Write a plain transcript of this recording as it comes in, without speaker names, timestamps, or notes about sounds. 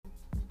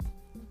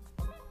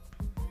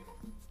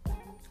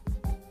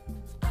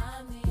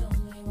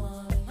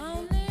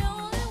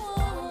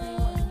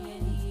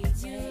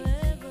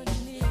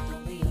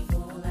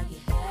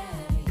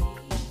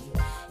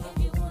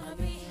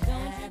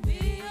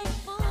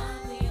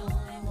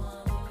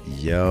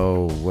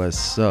Yo,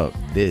 what's up?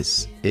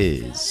 This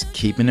is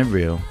Keeping It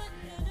Real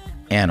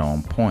and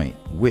On Point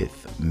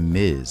with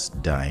Ms.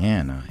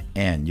 Diana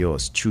and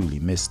yours truly,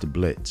 Mr.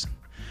 Blitz.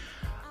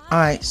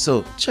 Alright,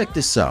 so check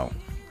this out.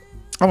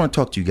 I want to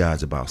talk to you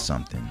guys about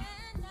something.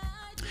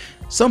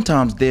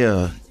 Sometimes there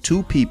are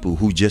two people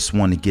who just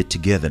want to get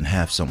together and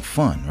have some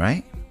fun,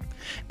 right?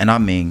 And I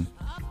mean,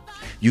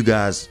 you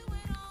guys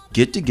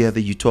get together,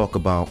 you talk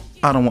about,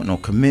 I don't want no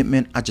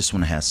commitment, I just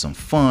want to have some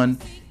fun.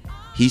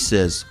 He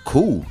says,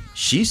 cool.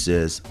 She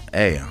says,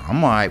 hey,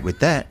 I'm all right with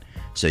that.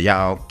 So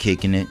y'all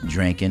kicking it,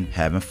 drinking,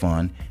 having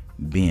fun,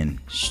 being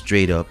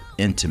straight up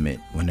intimate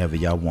whenever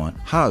y'all want,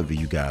 however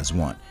you guys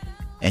want.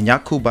 And y'all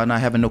cool by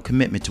not having no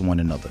commitment to one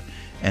another.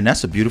 And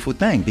that's a beautiful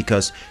thing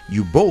because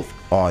you both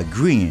are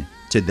agreeing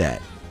to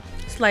that.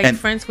 It's like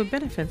friends with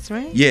benefits,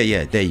 right?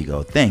 Yeah, there you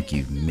go. Thank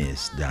you,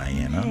 Miss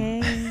Diana.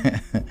 Hey.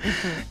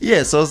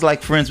 Yeah, so it's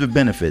like friends with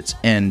benefits.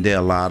 And there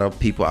are a lot of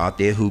people out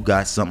there who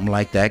got something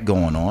like that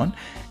going on.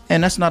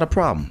 And that's not a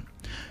problem.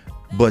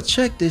 But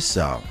check this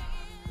out.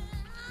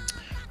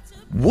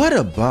 What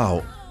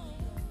about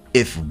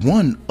if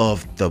one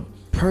of the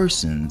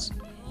persons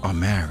are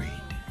married?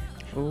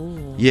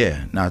 Ooh.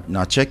 Yeah,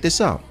 now check this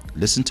out.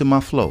 Listen to my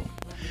flow.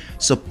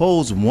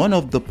 Suppose one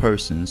of the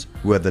persons,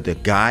 whether the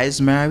guy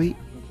is married,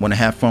 want to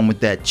have fun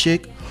with that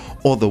chick,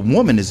 or the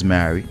woman is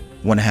married,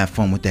 want to have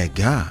fun with that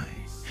guy.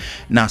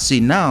 Now, see,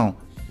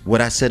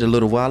 what I said a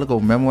little while ago,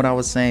 remember what I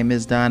was saying,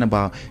 Ms. Diana,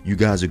 about you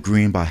guys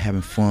agreeing about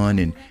having fun,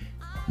 and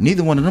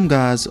neither one of them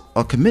guys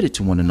are committed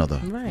to one another.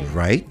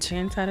 Right? They're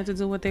entitled to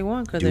do what they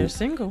want because they're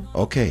single.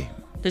 Okay.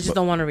 They just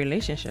don't want a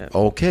relationship.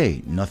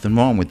 Okay. Nothing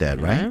wrong with that,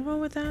 right? Nothing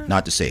wrong with that.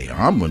 Not to say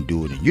I'm going to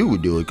do it and you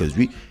would do it because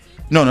we...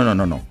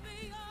 No.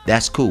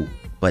 That's cool.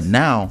 But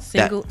now...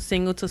 Single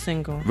to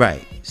single.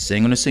 Right.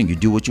 Single to single. You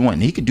do what you want.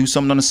 And he could do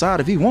something on the side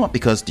if he want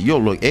because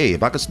you'll look, hey,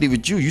 if I could sleep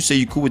with you, you say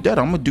you cool with that,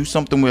 I'm going to do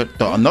something with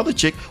another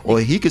chick. Or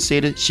she could say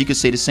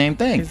the same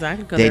thing.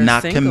 Exactly. They're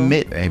not single.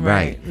 committed.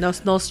 Right.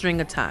 No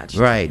string attached.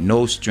 Right.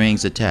 No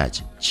strings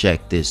attached.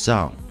 Check this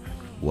out.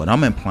 What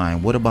I'm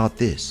implying, what about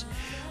this?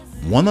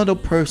 One of the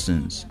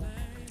persons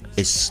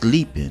is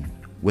sleeping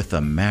with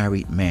a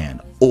married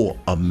man or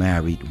a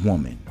married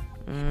woman.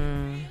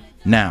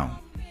 Now,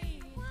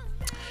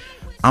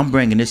 I'm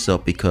bringing this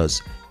up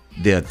because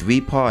there are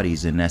three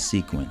parties in that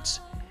sequence.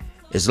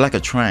 It's like a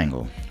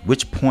triangle.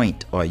 Which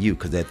point are you?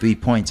 Because there are 3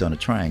 points on a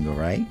triangle,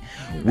 right?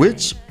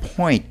 Which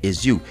point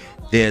is you?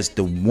 There's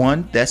the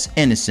one that's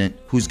innocent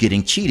who's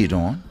getting cheated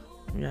on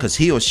because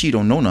he or she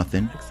don't know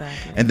nothing.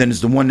 Exactly. And then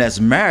there's the one that's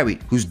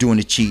married who's doing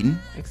the cheating.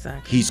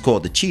 Exactly. He's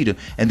called the cheater.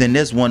 And then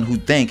there's one who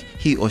think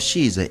he or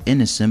she is an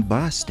innocent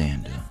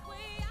bystander.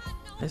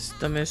 It's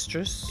the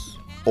mistress.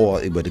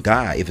 Or with a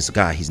guy, if it's a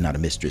guy, he's not a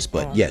mistress.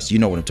 But yes, you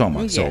know what I'm talking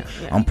about. Yeah,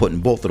 so I'm putting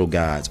both of those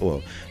guys,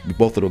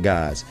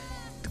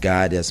 the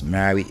guy that's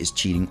married is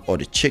cheating, or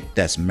the chick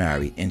that's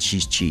married and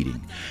she's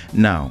cheating.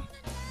 Now,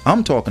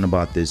 I'm talking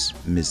about this,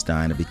 Miss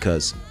Dinah,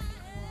 because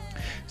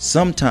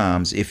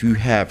sometimes if you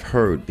have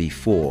heard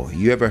before,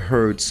 you ever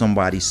heard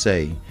somebody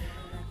say,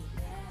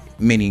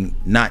 meaning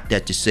not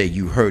that to say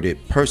you heard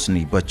it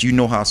personally, but you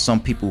know how some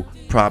people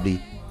probably,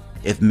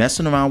 if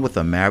messing around with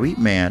a married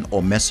man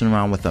or messing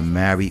around with a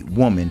married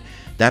woman,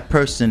 that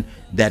person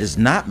that is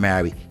not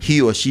married, he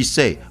or she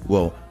say,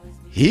 well,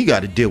 he got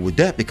to deal with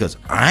that because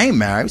I ain't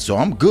married, so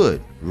I'm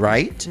good,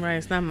 right? Right,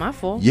 it's not my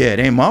fault. Yeah, it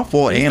ain't my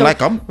fault. It ain't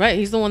like I'm... Right,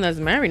 he's the one that's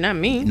married, not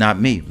me. Not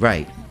me,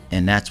 right.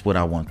 And that's what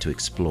I want to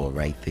explore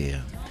right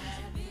there.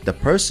 The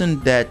person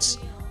that's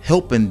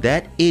helping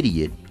that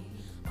idiot,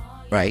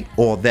 right,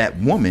 or that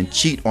woman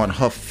cheat on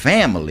her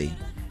family,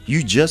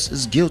 you just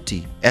as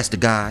guilty as the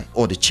guy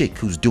or the chick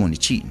who's doing the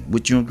cheating.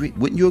 Wouldn't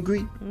you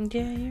agree?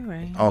 Yeah, you're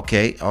right.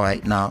 Okay, all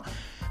right. Now,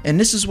 and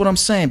this is what I'm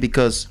saying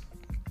because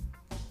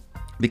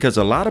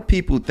a lot of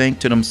people think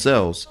to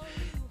themselves,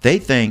 they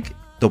think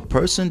the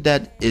person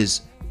that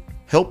is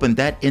helping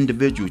that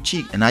individual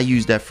cheat, and I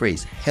use that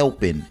phrase,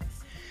 helping,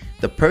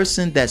 the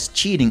person that's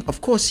cheating,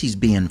 of course he's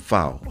being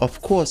foul.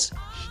 Of course,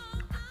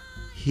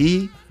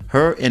 he,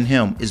 her, and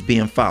him is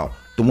being foul.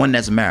 The one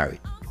that's married.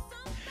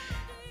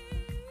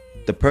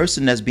 The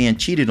person that's being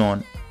cheated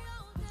on,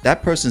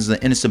 that person's an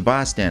innocent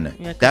bystander.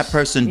 Yeah, that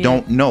person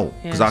don't know,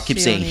 because I keep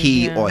saying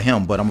he or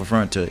him, but I'm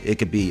referring to it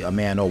could be a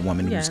man or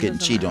woman who's getting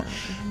cheated on.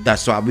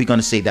 That's why we're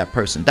gonna say that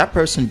person. That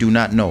person do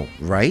not know,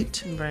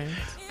 right? Right.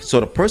 So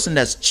the person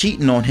that's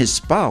cheating on his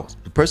spouse,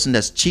 the person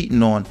that's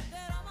cheating on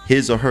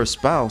his or her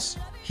spouse,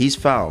 he's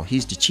foul.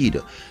 He's the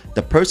cheater.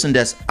 The person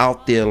that's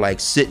out there like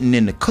sitting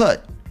in the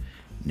cut,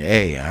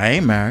 hey, I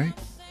ain't married.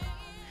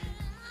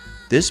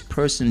 This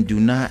person do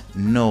not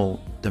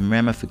know the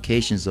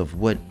ramifications of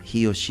what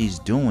he or she's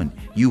doing.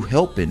 You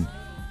helping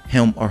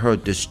him or her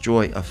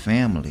destroy a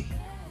family.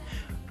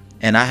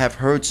 And I have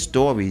heard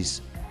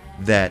stories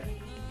that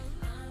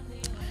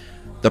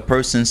the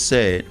person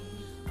said,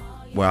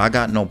 well, I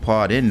got no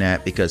part in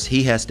that because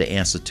he has to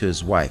answer to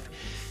his wife.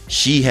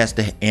 She has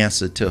to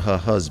answer to her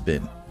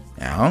husband.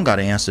 I don't got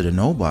to answer to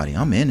nobody.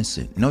 I'm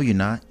innocent. No, you're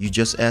not. You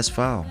just as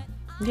foul.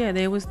 Yeah,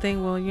 they always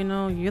think, well,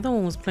 you're the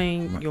one who's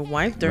playing your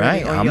wife dirty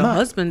Right, or I'm your not.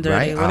 husband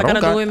dirty. Right, What are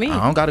gonna do with me?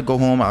 I don't gotta go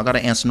home. I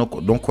gotta answer no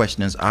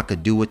questions. I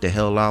could do what the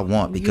hell I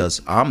want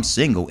because I'm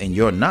single and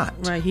you're not.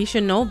 Right, he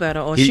should know better,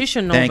 or she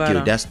should know better. Thank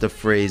you. That's the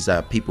phrase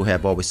that people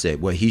have always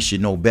said. Well, he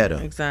should know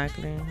better.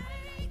 Exactly.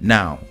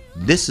 Now,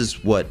 this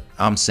is what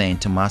I'm saying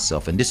to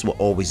myself, and this is what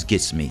always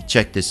gets me.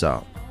 Check this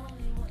out.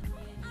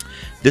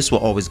 This will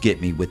always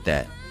get me with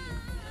that.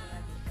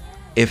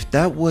 If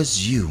that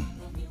was you,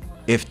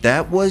 if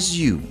that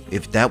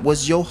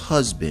was your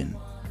husband,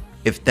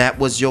 if that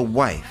was your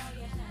wife,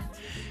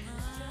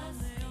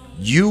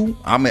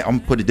 I'm gonna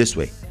put it this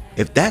way.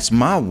 If that's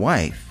my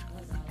wife,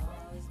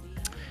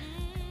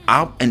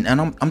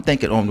 I'm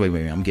thinking, oh,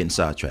 wait, I'm getting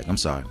sidetracked. I'm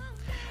sorry.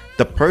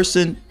 The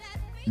person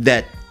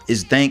that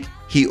think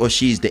he or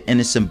she is the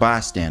innocent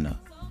bystander,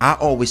 I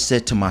always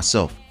said to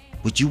myself,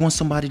 would you want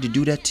somebody to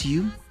do that to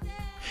you?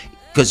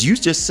 Because you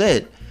just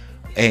said,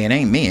 hey, it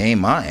ain't me, it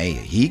ain't mine. Hey,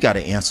 he got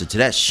to answer to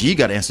that. She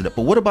got to answer that.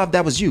 But what about if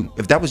that was you?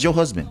 If that was your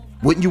husband,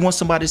 wouldn't you want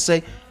somebody to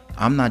say,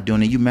 I'm not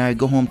doing it. You married,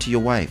 go home to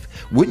your wife.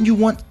 Wouldn't you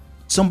want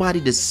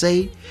somebody to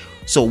say?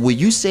 So will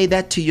you say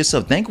that to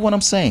yourself? Think of what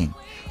I'm saying.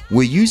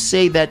 Will you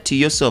say that to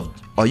yourself?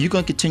 Are you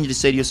going to continue to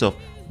say to yourself,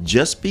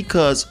 just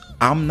because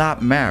I'm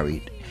not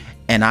married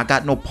and I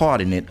got no part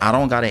in it, I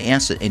don't got to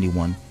answer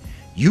anyone,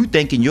 you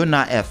thinking you're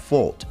not at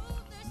fault?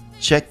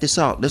 Check this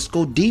out. Let's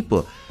go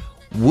deeper.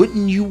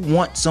 Wouldn't you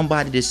want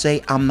somebody to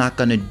say, I'm not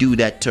going to do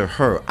that to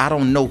her? I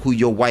don't know who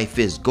your wife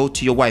is. Go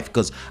to your wife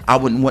because I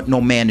wouldn't want no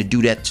man to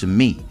do that to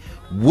me.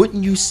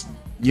 Wouldn't you?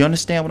 You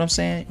understand what I'm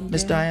saying,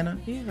 Miss Diana?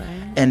 You're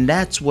right. And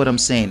that's what I'm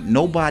saying.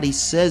 Nobody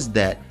says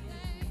that.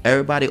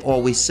 Everybody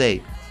always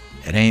say,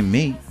 it ain't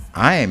me.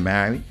 I ain't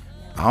married.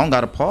 I don't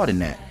got a part in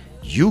that.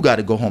 You got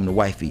to go home to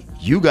wifey.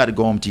 You got to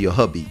go home to your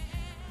hubby.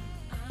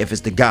 If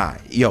it's the guy,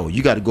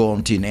 you got to go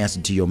home to and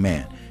answer to your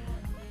man.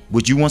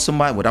 Would I want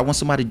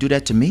somebody to do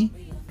that to me?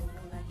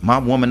 My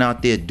woman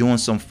out there doing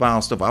some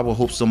foul stuff, I would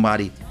hope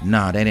somebody,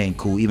 nah, that ain't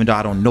cool. Even though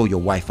I don't know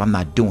your wife, I'm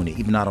not doing it.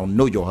 Even though I don't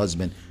know your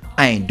husband,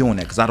 I ain't doing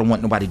that because I don't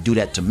want nobody to do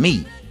that to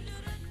me.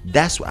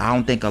 That's what I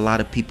don't think a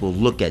lot of people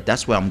look at.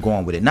 That's where I'm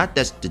going with it. Not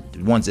that's the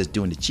ones that's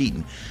doing the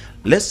cheating.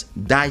 Let's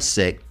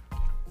dissect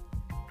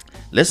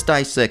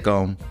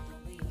the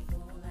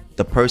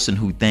person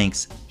who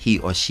thinks he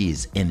or she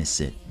is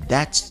innocent.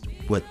 That's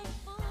what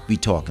we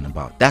talking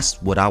about.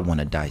 That's what I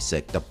want to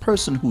dissect. The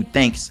person who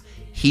thinks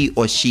he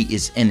or she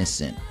is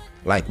innocent,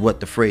 like what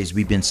the phrase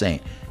we've been saying,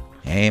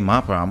 ain't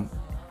my problem.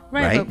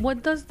 Right, but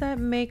what does that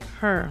make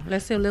her?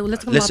 Let's talk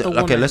about the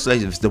woman. Okay, let's say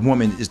if the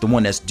woman is the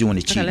one that's doing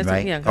the cheating,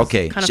 right? Yeah,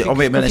 okay, kind of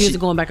confused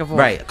going back and forth.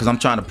 Right, because I'm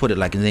trying to put it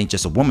like it ain't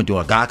just a woman doing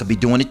it. A guy could be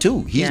doing it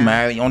too. He's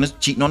married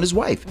cheating on his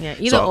wife. Yeah,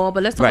 either or.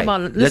 But let's talk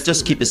about. Let's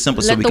just keep it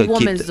simple so we can keep. Let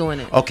the woman's doing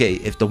it. Okay,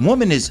 if the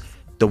woman is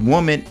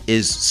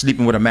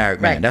sleeping with a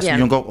married man, that's what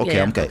you're gonna go.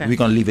 Okay, okay, we're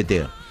gonna leave it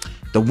there.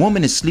 The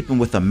woman is sleeping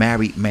with a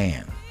married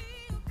man.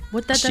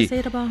 What does that say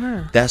about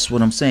her? That's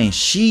what I'm saying.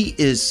 She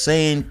is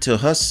saying to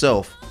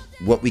herself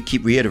what we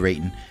keep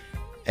reiterating.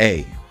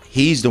 Hey,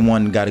 he's the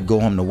one got to go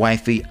home to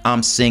wifey.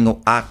 I'm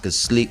single. I could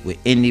sleep with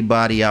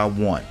anybody I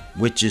want,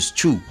 which is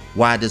true.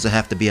 Why does it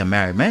have to be a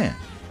married man?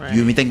 Right.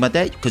 You even think about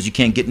that? Because you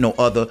can't get no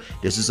other.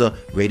 This is a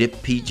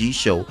rated PG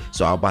show,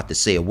 so I'm about to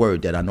say a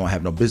word that I know I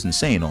have no business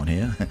saying on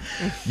here.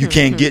 You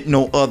can't get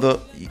no other.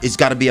 It's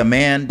got to be a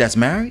man that's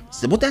married.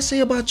 So what that say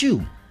about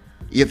you?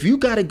 If you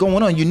got it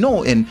going on,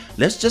 and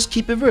let's just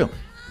keep it real.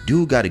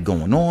 Dude got it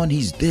going on.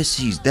 He's this,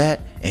 he's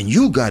that, and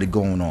you got it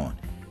going on.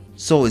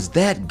 So is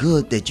that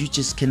good that you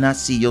just cannot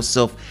see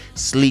yourself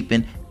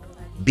sleeping,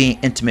 being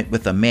intimate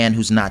with a man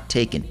who's not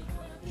taken?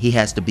 He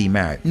has to be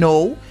married.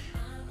 No,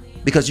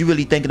 because you're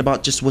really thinking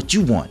about just what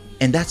you want.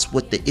 And that's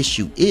what the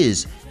issue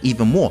is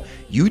even more.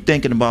 You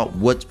thinking about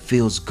what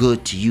feels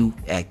good to you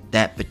at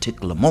that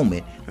particular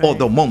moment, or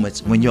the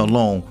moments when you're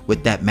alone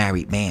with that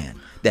married man.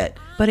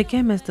 But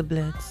again, Mr.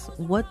 Blitz,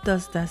 what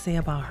does that say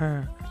about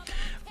her?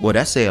 Well,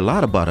 that say a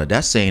lot about her.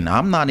 That's saying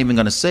I'm not even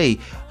gonna say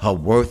her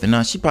worth,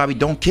 and she probably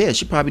don't care.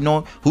 She probably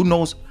know. Who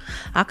knows?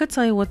 I could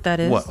tell you what that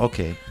is. What?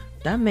 Okay.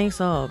 That makes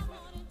her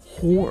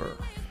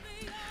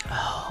a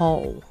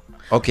hoe.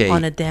 Okay.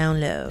 On a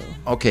down low.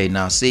 Okay.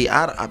 Now, see,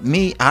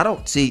 I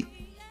don't see,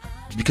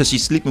 because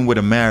she's sleeping with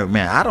a married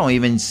man. I don't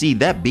even see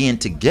that being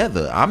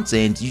together. I'm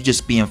saying you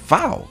just being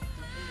foul.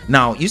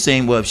 Now you're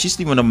saying, well, if she's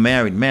sleeping with a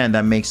married man,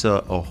 that makes her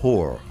a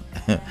whore.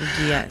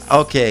 Yes.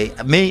 Okay.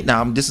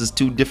 This is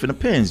two different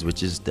opinions,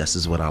 this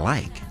is what I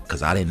like,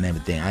 because I didn't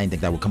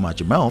think that would come out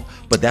your mouth,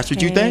 but that's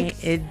what you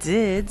think. It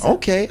did.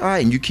 Okay. All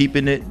right. And you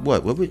keeping it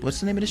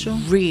what's the name of the show?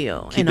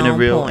 Real. Keeping it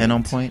real and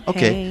on point.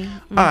 Okay.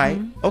 All right.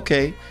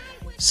 Okay.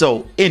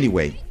 So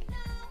anyway,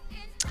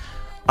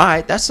 all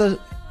right.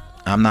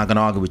 I'm not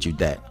gonna argue with you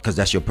because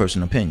that's your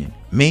personal opinion.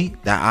 Me,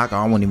 I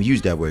won't even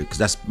use that word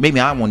because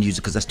I won't use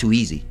it because that's too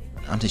easy.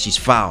 I'm saying she's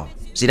foul.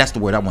 See, that's the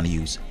word I want to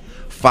use.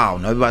 Foul.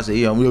 Now everybody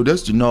say,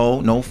 that's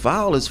no,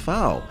 foul is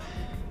foul.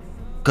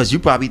 Because you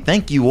probably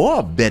think you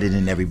are better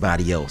than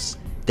everybody else,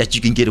 that you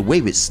can get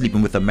away with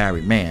sleeping with a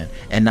married man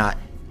and not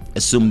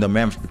assume the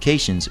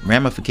ramifications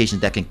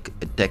that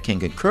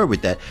can occur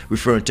with that,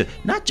 referring to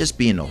not just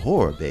being a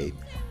whore, babe.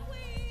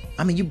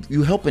 I mean,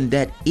 you helping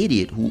that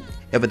idiot,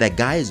 whoever that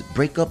guy is,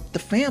 break up the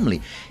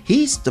family.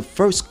 He's the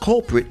first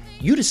culprit.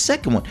 You the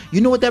second one.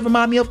 You know what that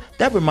remind me of?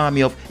 That remind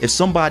me of if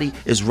somebody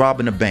is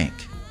robbing a bank.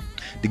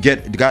 The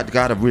guy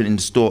that went in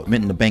the store,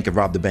 went in the bank and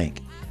robbed the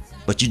bank,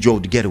 but you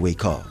drove the getaway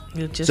car.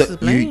 You're just as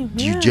blamed.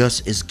 You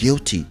just as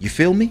guilty. You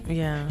feel me?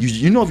 Yeah.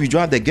 You know, if you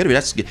drive that getaway,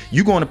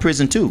 you going to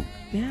prison too.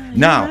 Yeah.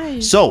 Now,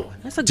 right. so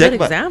that's a good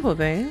example,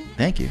 babe.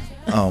 Thank you.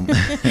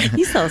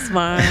 You're so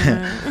smart.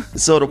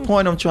 So the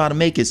point I'm trying to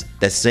make is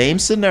that same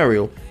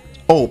scenario.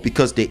 Oh,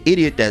 because the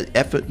idiot that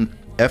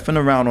effing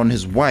around on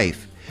his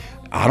wife,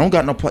 I don't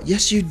got no part.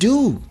 Yes, you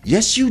do.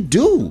 Yes, you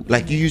do.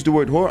 Like you use the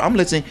word whore. I'm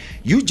listening.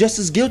 You just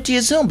as guilty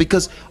as him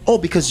because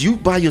you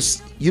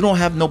don't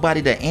have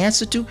nobody to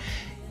answer to.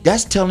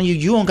 That's telling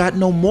you don't got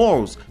no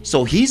morals.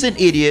 So he's an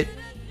idiot,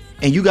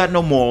 and you got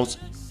no morals.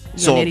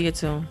 You're an idiot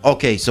too.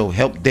 Okay, so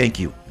thank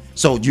you.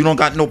 So you don't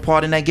got no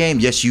part in that game?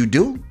 Yes, you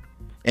do.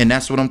 And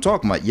that's what I'm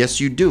talking about. Yes,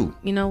 you do.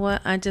 You know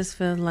what? I just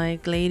feel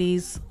like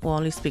ladies, well,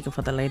 only speaking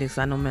for the ladies,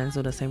 I know men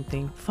do the same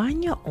thing.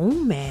 Find your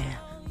own man.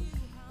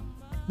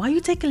 Why are you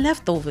taking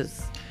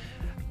leftovers?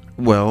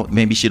 Well,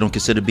 maybe she don't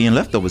consider being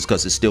leftovers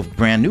because it's still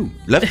brand new.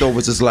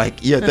 Leftovers is like,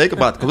 think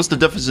about it. What's the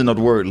definition of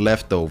the word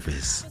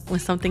leftovers? When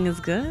something is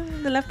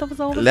good, the leftovers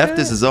are always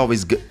Leftovers good. is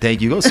always good.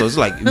 Thank you. So it's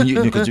like,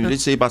 because they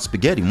say about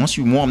spaghetti. Once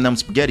you warm them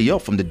spaghetti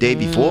up from the day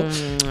before,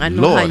 I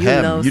know Lord how you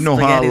have love you know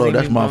how I love.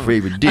 That's my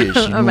spaghetti. favorite dish.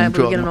 You know All right, what but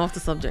we're I'm getting talking off the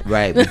subject.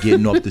 Right, we're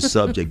getting off the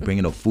subject,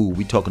 bringing up food.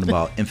 We're talking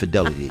about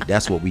infidelity.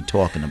 That's what we're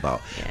talking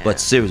about. Yeah. But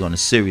serious, on a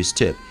serious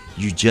tip,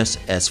 you just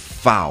as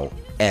foul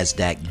as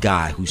that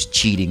guy who's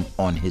cheating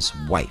on his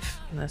wife.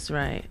 That's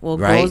right. What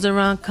Right? goes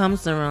around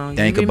comes around.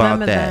 Think You about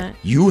remember that.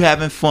 You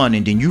having fun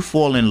and then you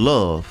fall in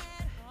love,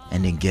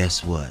 and then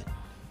guess what?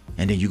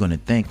 And then you're gonna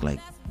think like,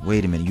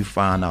 wait a minute, you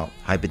find out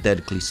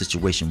hypothetically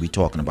situation we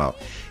talking about.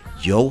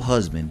 Your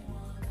husband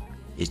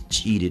is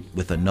cheated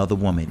with another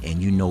woman,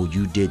 and you know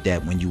you did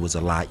that when you was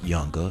a lot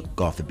younger.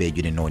 God forbid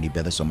you didn't know any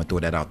better, so I'm gonna throw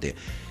that out there.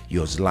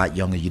 You was a lot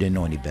younger, you didn't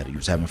know any better, you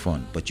was having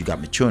fun, but you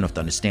got mature enough to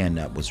understand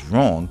that was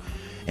wrong,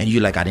 and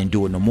you like, I didn't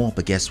do it no more.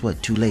 But guess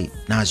what? Too late.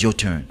 Now it's your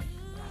turn.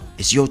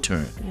 It's your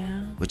turn.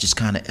 Yeah. Which is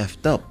kind of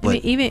effed up. But I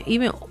mean,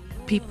 even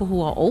people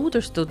who are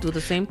older still do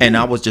the same thing. and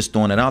I was just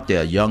throwing it out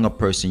there. A younger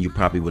person, you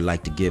probably would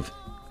like to give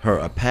her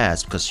a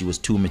pass because she was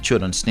too mature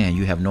to understand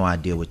you have no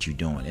idea what you're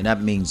doing, and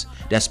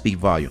that speaks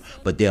volume.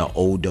 But there are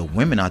older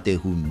women out there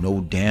who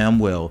know damn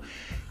well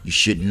you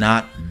should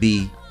not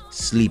be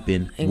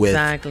sleeping with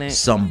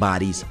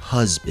somebody's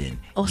husband.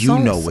 Or you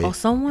know it. Or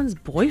someone's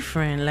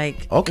boyfriend.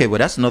 Like, okay, well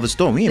that's another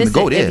story. We ain't even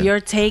go there. If you're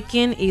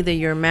taken, either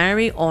you're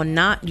married or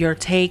not, you're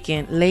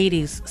taken.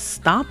 Ladies,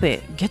 stop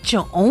it. Get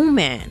your own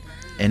man.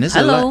 And it's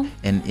a lot,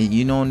 and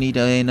you don't need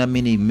ain't that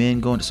many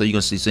men going. So you're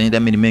gonna see, so ain't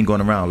that many men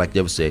going around like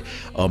they would say,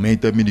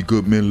 ain't that many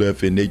good men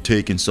left, and they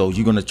taken. So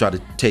you're gonna try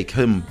to take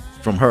him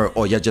from her,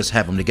 or you just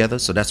have them together.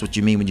 So that's what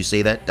you mean when you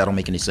say that. That don't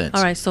make any sense.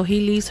 All right, so he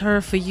leaves her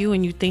for you,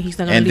 and you think he's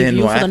not gonna and leave then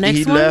you for the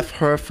next one? he left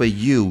her for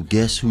you.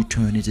 Guess who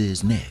turn it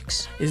is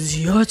next? It's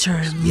your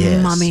turn,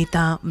 yes.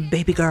 mamita,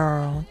 baby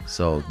girl.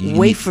 So you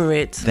wait for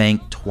it.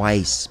 Think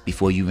twice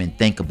before you even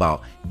think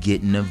about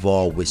getting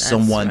involved with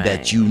someone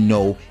that you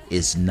know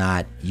is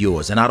not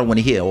yours. And I don't want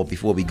to hear.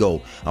 Before we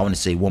go, I want to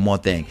say one more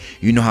thing.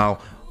 You know how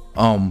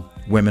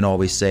women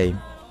always say,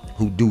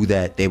 who do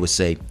that? They would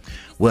say,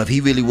 "Well, if he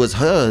really was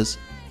hers,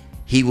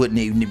 he wouldn't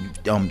even,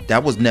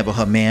 that was never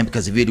her man,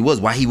 because if it really was,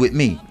 why he with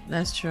me?"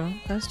 That's true.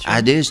 That's true.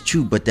 It is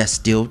true, but that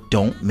still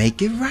don't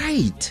make it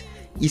right.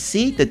 You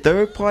see, the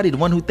third party, the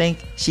one who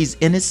think she's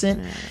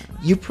innocent,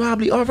 you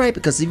probably are right,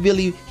 because he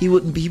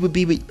would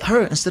be with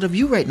her instead of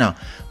you right now.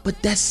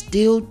 But that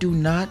still do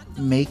not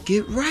make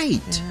it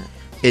right. Yeah.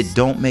 It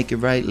don't make it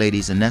right,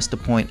 ladies, and that's the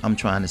point I'm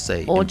trying to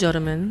say. Or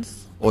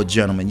gentlemen's. Or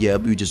gentlemen, yeah,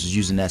 we just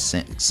using that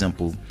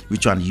simple. We're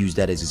trying to use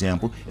that as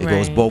example. It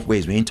goes both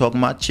ways. We ain't talking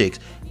about chicks.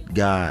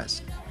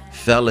 Guys,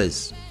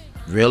 fellas,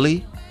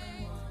 really?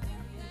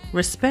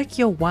 Respect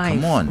your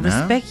wife. Come on, now.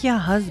 Respect your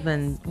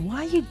husband. Why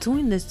are you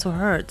doing this to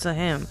her, to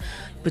him?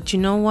 But you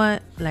know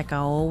what? Like I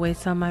always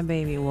tell my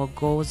baby, what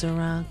goes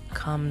around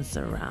comes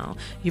around.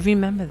 You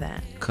remember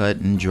that. Cut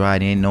and dry.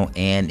 There ain't no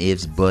and,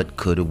 ifs, but,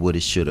 coulda, woulda,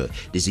 shoulda.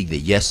 This either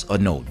yes or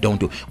no. Don't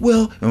do it.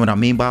 Well, and what I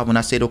mean by when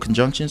I say those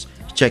conjunctions,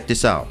 check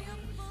this out.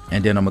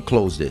 And then I'm going to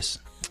close this.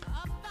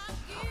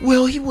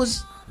 Well,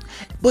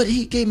 but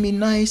he gave me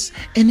nice,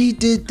 and he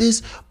did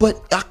this,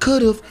 but I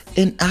could have,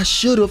 and I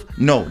should have.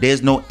 No,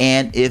 there's no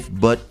and, if,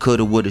 but,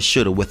 coulda, woulda,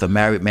 shoulda with a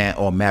married man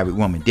or a married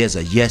woman. There's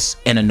a yes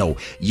and a no.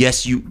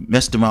 Yes, you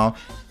messed around,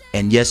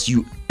 and yes,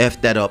 you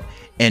effed that up,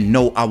 and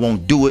no, I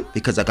won't do it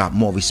because I got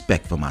more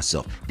respect for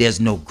myself.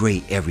 There's no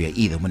gray area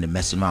either when they're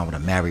messing around with a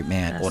married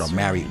man or a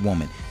married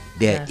woman.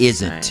 There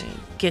isn't. Right.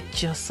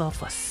 Get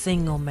yourself a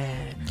single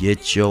man.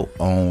 Get your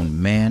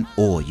own man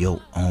or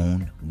your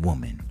own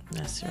woman.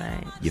 That's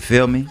right. You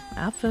feel me?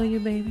 I feel you,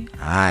 baby.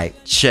 All right,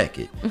 check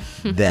it.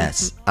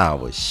 That's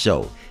our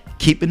show.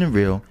 Keeping it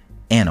real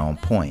and on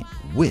point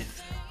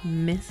with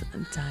Miss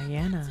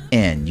Diana.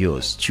 And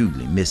yours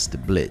truly,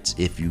 Mr. Blitz.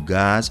 If you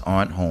guys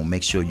aren't home,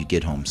 make sure you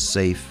get home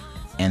safe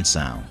and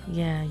sound.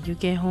 Yeah, you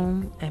get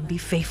home and be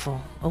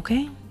faithful,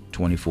 okay?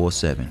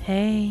 24/7.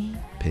 Hey.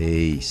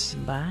 Peace.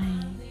 Bye.